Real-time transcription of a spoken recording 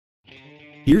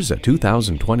Here's a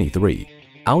 2023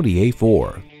 Audi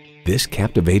A4. This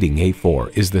captivating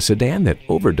A4 is the sedan that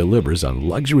over-delivers on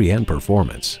luxury and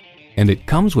performance. And it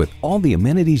comes with all the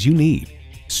amenities you need: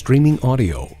 streaming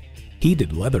audio,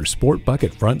 heated leather sport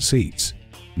bucket front seats,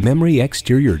 memory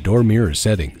exterior door mirror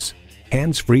settings,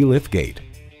 hands-free liftgate,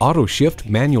 auto-shift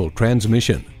manual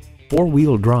transmission,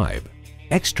 four-wheel drive,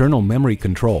 external memory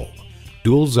control,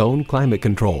 dual-zone climate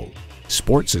control,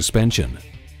 sport suspension,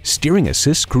 steering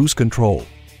assist cruise control,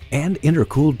 and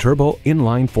intercooled turbo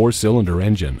inline four-cylinder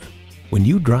engine. When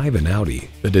you drive an Audi,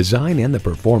 the design and the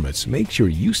performance make sure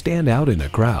you stand out in a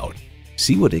crowd.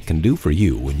 See what it can do for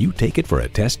you when you take it for a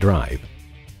test drive.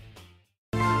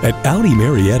 At Audi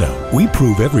Marietta, we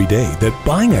prove every day that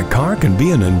buying a car can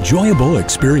be an enjoyable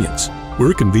experience.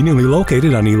 We're conveniently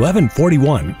located on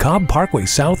 1141 Cobb Parkway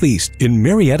Southeast in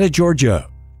Marietta, Georgia.